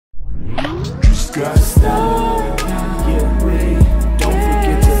gotta stop, yeah, breathe. Don't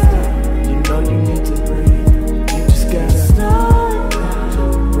forget to breathe. You know you need to breathe. You just gotta stop,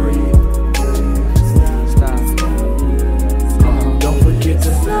 breathe. Stop. Don't forget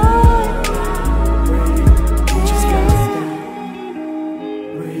to stop, breathe. You just gotta stop,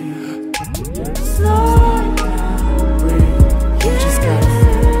 breathe. Stop, breathe. You just gotta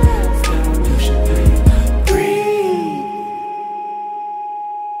stop. You should breathe.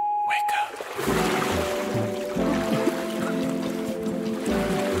 Wake up.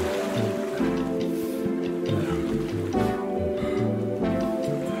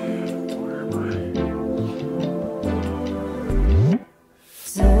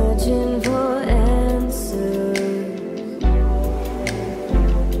 Searching for answers.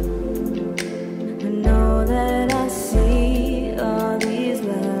 I know that I see all these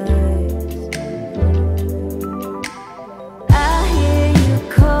lies. I hear you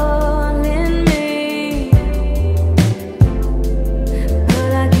calling me,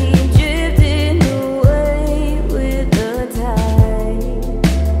 but I keep drifting away with the tide.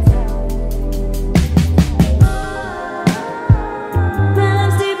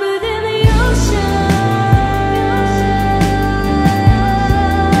 Miles deeper than the ocean.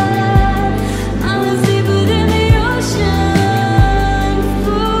 Miles deeper than the ocean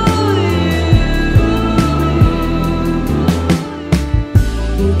for you.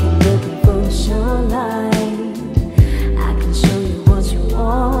 You keep looking for a shoreline. I can show you what you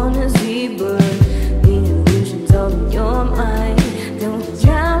wanna see, but the illusion's all in your mind. Don't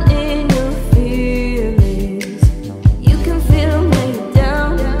drown in your feelings. You can feel 'em when you're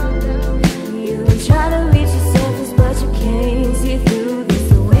down. You try to reach the surface, but you can't see through this.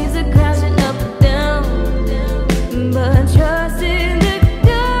 The waves are crashing up and down, but trust in the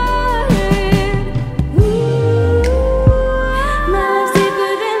current. Miles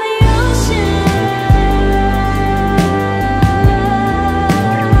deeper than the ocean.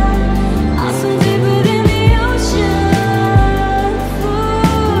 Also deeper than the ocean for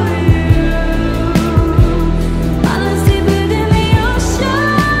you. Miles deeper than the ocean.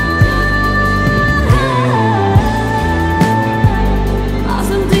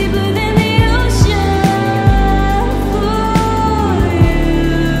 Also deeper than the ocean for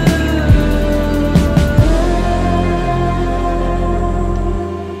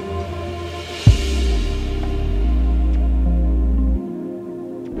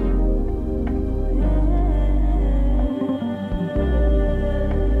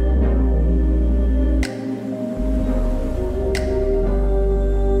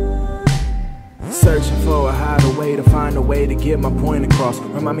Searching for a hideaway to find a way to get my point across.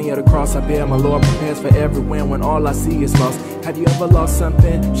 Remind me of the cross I bear. My Lord prepares for every win when all I see is lost. Have you ever lost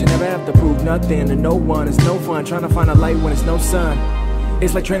something? Should never have to prove nothing to no one. It's no fun trying to find a light when it's no sun.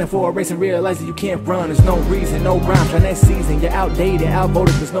 It's like training for a race and realizing you can't run. There's no reason, no rhyme. Try next season. You're outdated,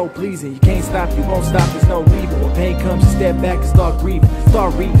 outvoted. There's no pleasing. You can't stop, you won't stop. There's no leaving. When pain comes, you step back and start grieving.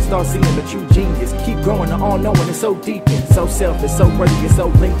 Start reading, start seeing, but you genius. Keep growing, the all-knowing. It's so deep in, so selfless, so worthy, it's so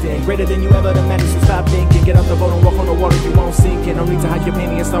linked in. Greater than you ever imagined. So stop thinking. Get out the boat and walk on the water. You won't sink in. No need to hide your pain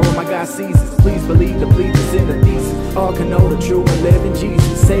and sorrow. My God sees us. Please believe the bleed is in the thesis. All can know the true and live in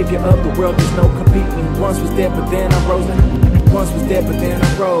Jesus, Savior of the world. There's no competing. Once was dead, but then I rose. Once was dead, but then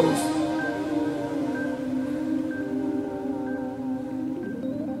I rose.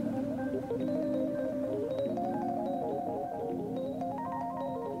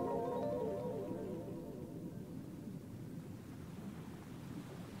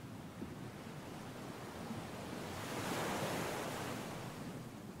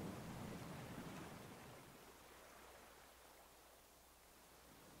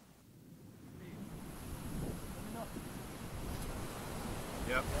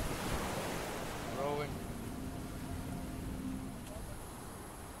 Yep. Rolling.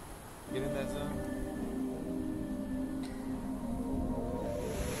 Get in that zone.